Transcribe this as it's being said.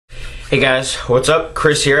Hey guys, what's up?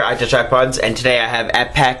 Chris here, i-wrapz, and today I have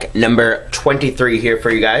app pack number 23 here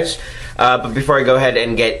for you guys. But before I go ahead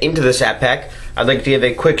and get into this app pack, I'd like to give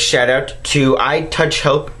a quick shout out to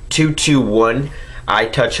iTouchHelp221.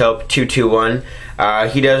 iTouchHelp221.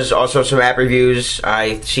 He does also some app reviews.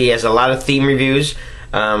 I see he has a lot of theme reviews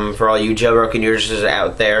for all you jailbroken users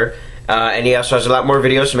out there. And he also has a lot more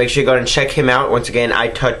videos, so make sure you go ahead and check him out. Once again,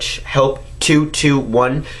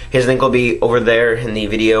 iTouchHelp221. His link will be over there in the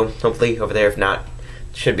video. Hopefully over there. If not,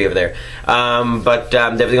 it should be over there.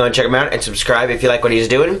 Definitely go and check him out and subscribe if you like what he's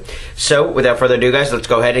doing. So without further ado, guys, let's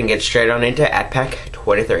go ahead and get straight on into app pack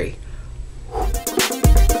 23.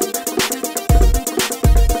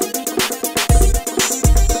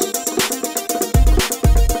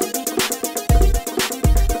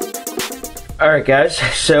 Alright guys,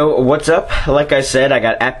 so what's up? Like I said, I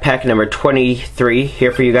got app pack number 23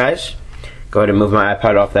 here for you guys. Go ahead and move my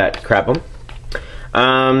iPod off that crap'em.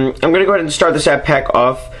 I'm going to go ahead and start this app pack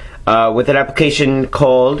off with an application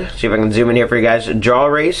called, see if I can zoom in here for you guys, Draw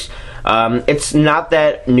Erase. It's not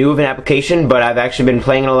that new of an application, but I've actually been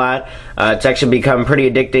playing it a lot. It's actually become pretty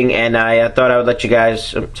addicting, and I thought I would let you guys,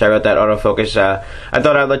 sorry about that autofocus, I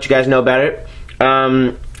thought I'd let you guys know about it.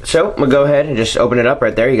 So, I'm going to go ahead and just open it up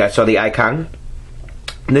right there. You guys saw the icon.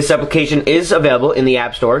 This application is available in the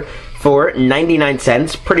App Store for 99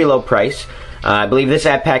 cents, pretty low price. I believe this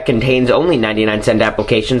app pack contains only 99-cent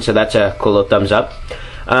applications, so that's a cool little thumbs up.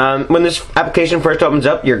 When this application first opens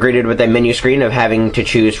up, you're greeted with a menu screen of having to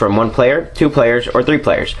choose from 1 player, 2 players, or 3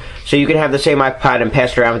 players. So you can have the same iPod and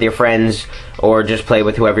pass it around with your friends, or just play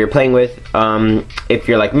with whoever you're playing with. If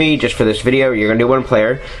you're like me, just for this video, you're going to do 1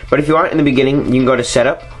 player. But if you want, in the beginning, you can go to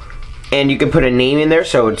Setup, and you can put a name in there,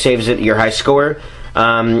 so it saves it your high score.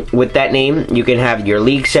 With that name, you can have your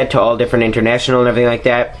league set to all different international and everything like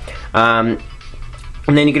that.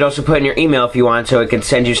 And then you can also put in your email if you want, so it can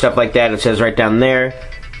send you stuff like that. It says right down there.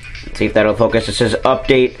 Let's see if that'll focus. It says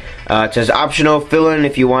update. It says optional. Fill in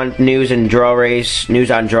if you want news and draw race,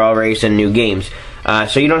 news on draw race, and new games.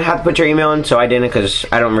 So you don't have to put your email in. So I didn't, because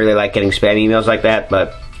I don't really like getting spam emails like that.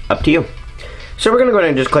 But up to you. So we're gonna go ahead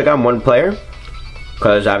and just click on 1 player,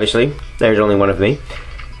 because obviously there's only 1 of me.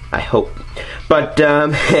 I hope. But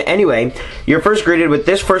anyway, you're first greeted with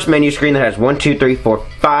this first menu screen that has 1, 2, 3, 4,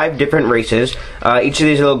 5 different races. Each of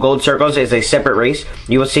these little gold circles is a separate race.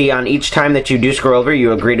 You will see on each time that you do scroll over, you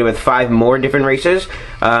are greeted with 5 more different races.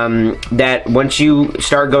 That once you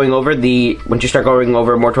start going over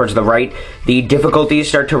more towards the right, the difficulties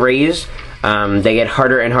start to raise. They get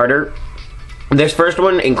harder and harder. This first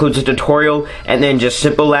one includes a tutorial and then just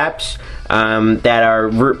simple laps that are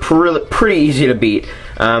pretty easy to beat.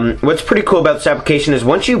 What's pretty cool about this application is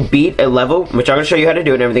once you beat a level, which I'm going to show you how to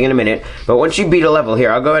do it and everything in a minute, but once you beat a level,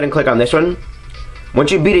 here, I'll go ahead and click on this one.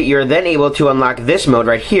 Once you beat it, you're then able to unlock this mode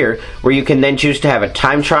right here, where you can then choose to have a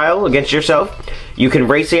time trial against yourself. You can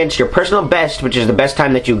race against your personal best, which is the best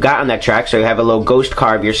time that you got on that track, so you have a little ghost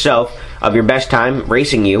car of yourself, of your best time,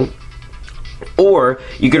 racing you. Or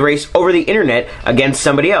you could race over the internet against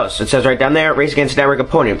somebody else. It says right down there, race against a network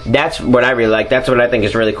opponent. That's what I really like. That's what I think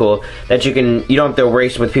is really cool. That you don't have to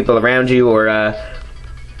race with people around you, or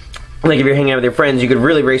like if you're hanging out with your friends, you could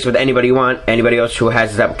really race with anybody you want, anybody else who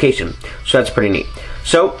has this application. So that's pretty neat.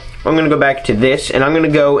 So I'm going to go back to this, and I'm going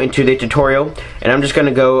to go into the tutorial, and I'm just going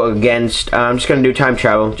to go against, I'm just going to do time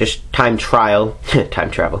travel, just time trial,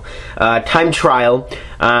 time travel, time trial,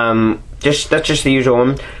 that's just the usual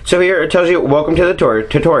one. So here it tells you, welcome to the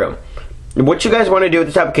tutorial. What you guys want to do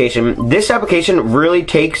with this application really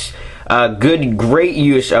takes great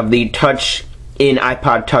use of the touch in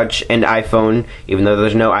iPod Touch and iPhone, even though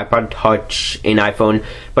there's no iPod Touch in iPhone,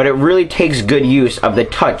 but it really takes good use of the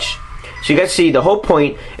touch. So you guys see, the whole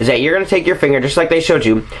point is that you're going to take your finger, just like they showed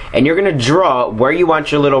you, and you're going to draw where you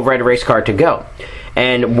want your little red race car to go.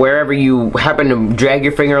 And wherever you happen to drag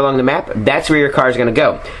your finger along the map, that's where your car is going to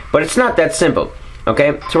go. But it's not that simple,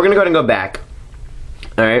 okay? So we're going to go ahead and go back.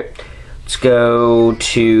 Alright, let's go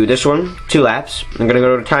to this one, 2 laps. I'm going to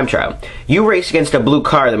go to time trial. You race against a blue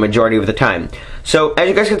car the majority of the time. So as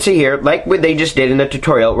you guys can see here, like what they just did in the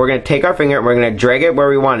tutorial, we're going to take our finger and we're going to drag it where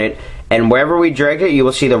we want it. And wherever we dragged it, you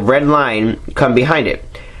will see the red line come behind it.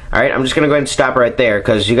 Alright, I'm just going to go ahead and stop right there,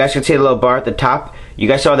 because you guys can see the little bar at the top. You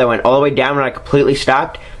guys saw that went all the way down when I completely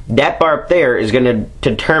stopped. That bar up there is going to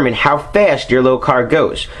determine how fast your little car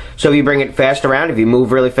goes. So if you bring it fast around, if you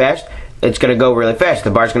move really fast, it's going to go really fast.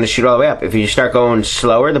 The bar's going to shoot all the way up. If you start going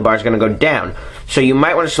slower, the bar's going to go down. So you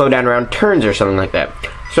might want to slow down around turns or something like that.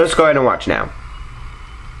 So let's go ahead and watch now.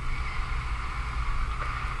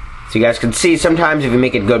 So you guys can see sometimes if you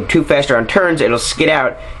make it go too fast around turns, it'll skid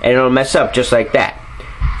out and it'll mess up just like that.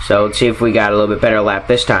 So let's see if we got a little bit better lap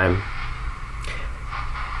this time.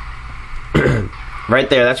 Right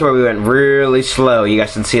there, that's where we went really slow. You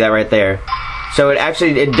guys can see that right there. So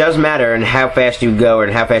it does matter in how fast you go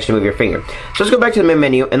and how fast you move your finger. So let's go back to the main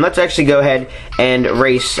menu and let's actually go ahead and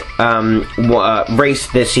race the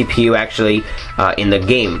CPU actually in the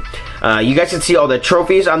game. You guys can see all the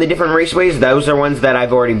trophies on the different raceways. Those are ones that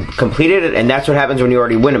I've already completed, and that's what happens when you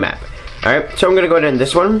already win a map. Alright, so I'm going to go ahead and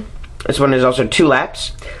this one. This one is also 2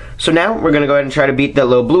 laps. So now we're going to go ahead and try to beat the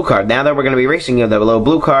little blue car. Now that we're going to be racing the little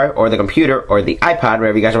blue car, or the computer, or the iPod,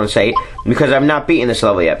 whatever you guys want to say, because I've not beaten this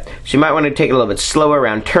level yet. So you might want to take it a little bit slower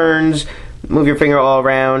around turns, move your finger all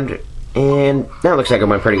around, and that looks like it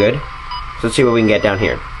went pretty good. So let's see what we can get down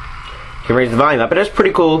here. You can raise the volume up. It has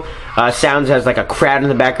pretty cool sounds. It has like a crowd in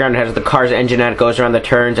the background. It has the car's engine as it goes around the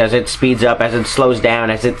turns, as it speeds up, as it slows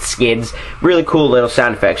down, as it skids. Really cool little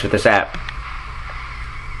sound effects with this app.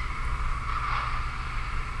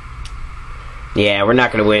 Yeah, we're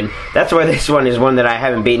not going to win. That's why this one is one that I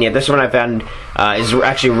haven't beaten yet. This one I found is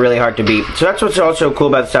actually really hard to beat. So that's what's also cool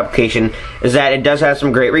about this application, is that it does have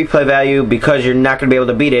some great replay value, because you're not going to be able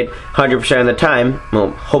to beat it 100% of the time.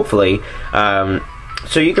 Well, hopefully.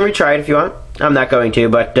 So you can retry it if you want. I'm not going to,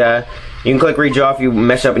 but you can click redraw if you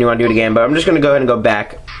mess up and you want to do it again. But I'm just going to go ahead and go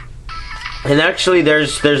back. And actually,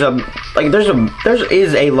 there's a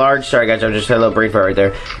large, sorry guys, I just had a little brain fart right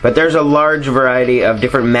there, but there's a large variety of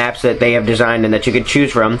different maps that they have designed and that you can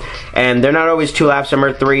choose from, and they're not always 2 laps. Some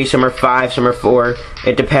are 3, some are 5, some are 4.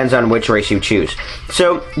 It depends on which race you choose.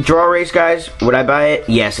 So, Draw Race, guys, would I buy it?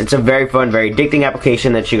 Yes, it's a very fun, very addicting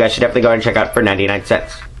application that you guys should definitely go ahead and check out for 99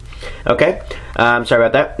 cents. Okay, sorry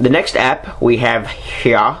about that. The next app we have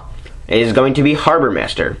here is going to be Harbor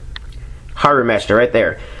Master. Harbor Master, right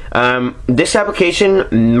there. This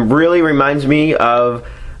application really reminds me of,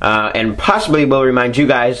 and possibly will remind you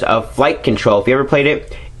guys of Flight Control. If you ever played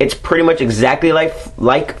it, it's pretty much exactly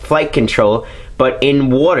like Flight Control, but in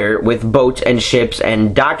water with boats and ships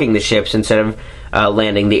and docking the ships instead of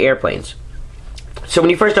landing the airplanes. So when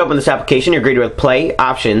you first open this application, you're greeted with Play,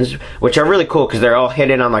 Options, which are really cool because they're all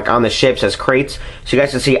hidden on the ships as crates. So you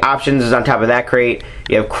guys can see Options is on top of that crate.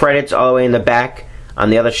 You have Credits all the way in the back. On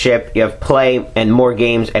the other ship, you have Play and More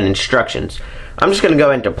Games and Instructions. I'm just going to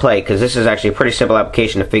go into Play because this is actually a pretty simple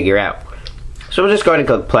application to figure out. So we'll just go ahead and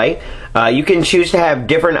click Play. You can choose to have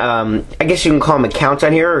different, I guess you can call them accounts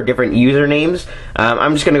on here, or different usernames.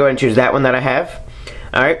 I'm just going to go ahead and choose that one that I have.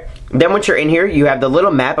 Alright. Then once you're in here, you have the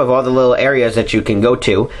little map of all the little areas that you can go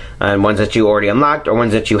to, and ones that you already unlocked, or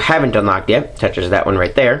ones that you haven't unlocked yet, such as that one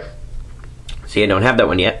right there. See, I don't have that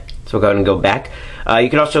one yet, so we'll go ahead and go back. You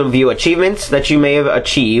can also view achievements that you may have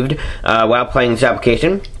achieved while playing this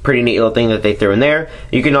application. Pretty neat little thing that they threw in there.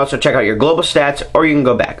 You can also check out your global stats, or you can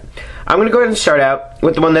go back. I'm going to go ahead and start out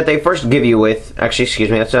with the one that they first give you with. Actually, excuse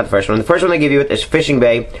me, that's not the first one. The first one they give you with is Fishing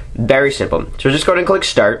Bay. Very simple. So just go ahead and click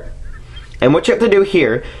Start. And what you have to do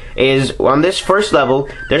here is, on this first level,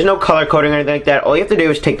 there's no color coding or anything like that. All you have to do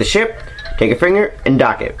is take the ship, take a finger, and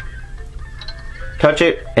dock it. Touch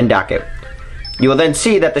it, and dock it. You will then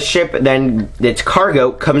see that the ship, then its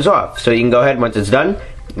cargo comes off. So you can go ahead, once it's done,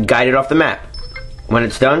 guide it off the map. When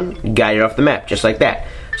it's done, guide it off the map, just like that.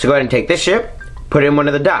 So go ahead and take this ship, put it in one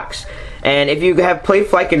of the docks. And if you have played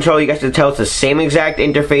Flight Control, you guys can tell it's the same exact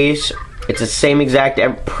interface. It's the same exact,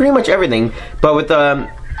 pretty much everything, but with a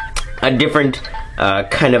different,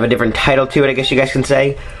 kind of a different title to it, I guess you guys can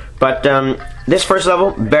say. But this first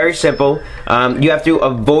level, very simple. You have to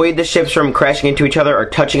avoid the ships from crashing into each other or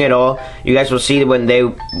touching at all. You guys will see when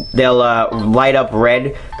they'll light up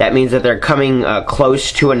red. That means that they're coming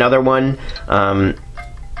close to another one.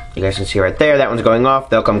 You guys can see right there, that one's going off.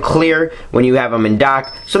 They'll come clear when you have them in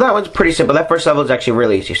dock. So that one's pretty simple. That first level is actually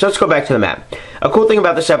really easy. So let's go back to the map. A cool thing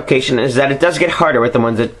about this application is that it does get harder with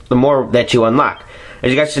the more that you unlock. As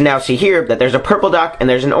you guys can now see here, that there's a purple dock and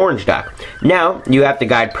there's an orange dock. Now, you have to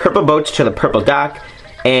guide purple boats to the purple dock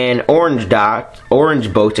and orange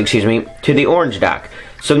boats, excuse me, to the orange dock.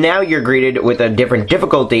 So now you're greeted with a different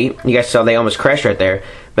difficulty. You guys saw they almost crashed right there.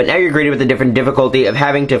 But now you're greeted with a different difficulty of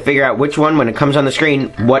having to figure out which one, when it comes on the screen,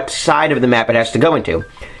 what side of the map it has to go into.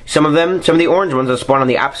 Some of the orange ones will spawn on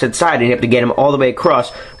the opposite side, and you have to get them all the way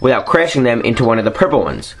across without crashing them into one of the purple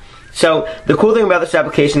ones. So, the cool thing about this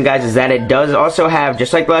application, guys, is that it does also have,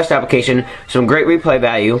 just like the last application, some great replay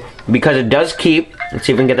value, because it does keep, let's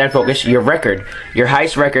see if we can get that in focus, your record, your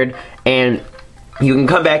highest record, and you can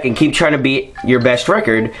come back and keep trying to beat your best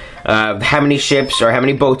record of how many ships or how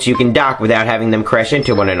many boats you can dock without having them crash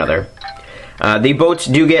into one another. The boats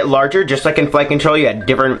do get larger, just like in Flight Control. You had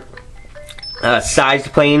different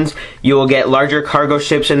sized planes. You will get larger cargo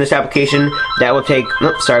ships in this application. That will take,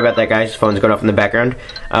 oh, sorry about that, guys, phone's going off in the background.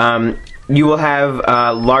 You will have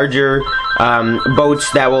larger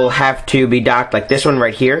boats that will have to be docked, like this one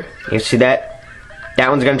right here. You see that? That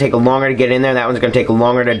one's going to take longer to get in there. That one's going to take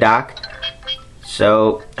longer to dock.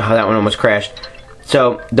 So, oh, that one almost crashed.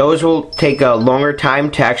 So, those will take a longer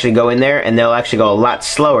time to actually go in there, and they'll actually go a lot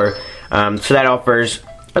slower. So that offers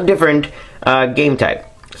a different game type.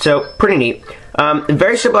 So, pretty neat.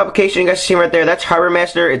 Very simple application you guys see right there. That's Harbor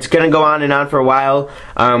Master. It's going to go on and on for a while.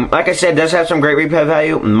 Like I said, it does have some great replay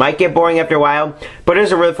value. Might get boring after a while, but it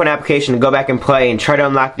is a really fun application to go back and play and try to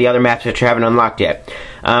unlock the other maps that you haven't unlocked yet.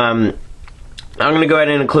 I'm going to go ahead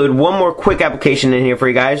and include one more quick application in here for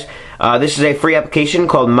you guys. This is a free application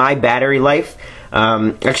called My Battery Life.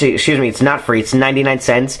 Actually, excuse me, it's not free. It's 99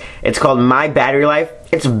 cents. It's called My Battery Life.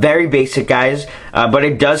 It's very basic, guys, but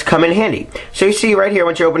it does come in handy. So you see right here,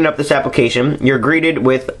 once you open up this application, you're greeted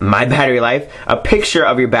with My Battery Life, a picture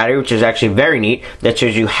of your battery, which is actually very neat, that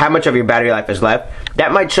shows you how much of your battery life is left.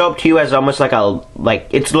 That might show up to you as almost like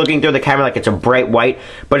it's looking through the camera like it's a bright white,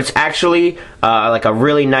 but it's actually like a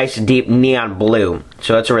really nice deep neon blue.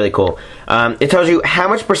 So that's really cool. It tells you how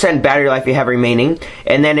much percent battery life you have remaining,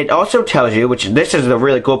 and then it also tells you, which this is the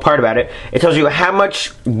really cool part about it, it tells you how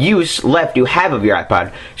much use left you have of your iPod.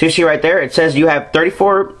 So you see right there, it says you have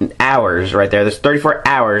 34 hours right there. There's 34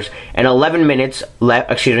 hours and 11 minutes left.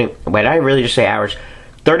 Excuse me, wait, did I really just say hours?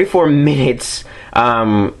 34 minutes.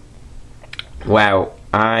 Wow,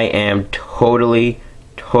 I am totally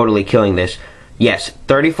killing this. Yes,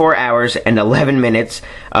 34 hours and 11 minutes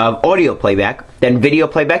of audio playback. Then video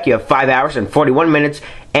playback, you have 5 hours and 41 minutes.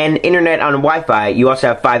 And internet on Wi-Fi, you also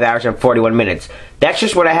have 5 hours and 41 minutes. That's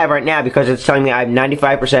just what I have right now because it's telling me I have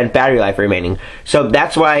 95% battery life remaining. So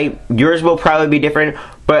that's why yours will probably be different.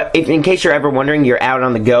 But if, in case you're ever wondering, you're out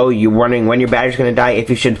on the go, you're wondering when your battery's going to die, if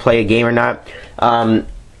you should play a game or not,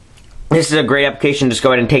 this is a great application. Just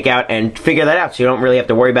go ahead and take out and figure that out, so you don't really have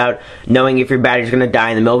to worry about knowing if your battery's going to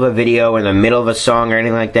die in the middle of a video or in the middle of a song or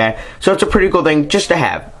anything like that. So it's a pretty cool thing just to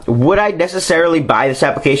have. Would I necessarily buy this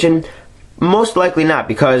application? Most likely not,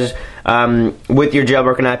 because with your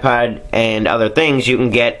jailbroken iPod and other things, you can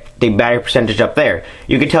get the battery percentage up there.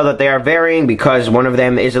 You can tell that they are varying because one of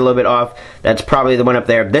them is a little bit off. That's probably the one up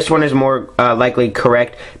there. This one is more likely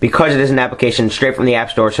correct because it is an application straight from the App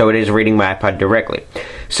Store, so it is reading my iPod directly.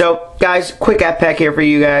 So, guys, quick app pack here for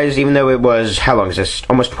you guys, even though it was, how long is this?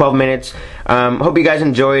 Almost 12 minutes. Hope you guys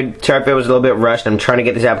enjoyed. Sorry if it was a little bit rushed. I'm trying to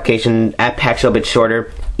get this app packs a little bit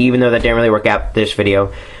shorter, even though that didn't really work out this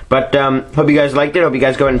video. But hope you guys liked it. Hope you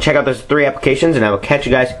guys go ahead and check out those 3 applications, and I will catch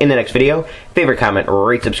you guys in the next video. Favorite, comment,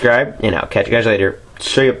 rate, subscribe, and I'll catch you guys later.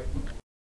 See ya.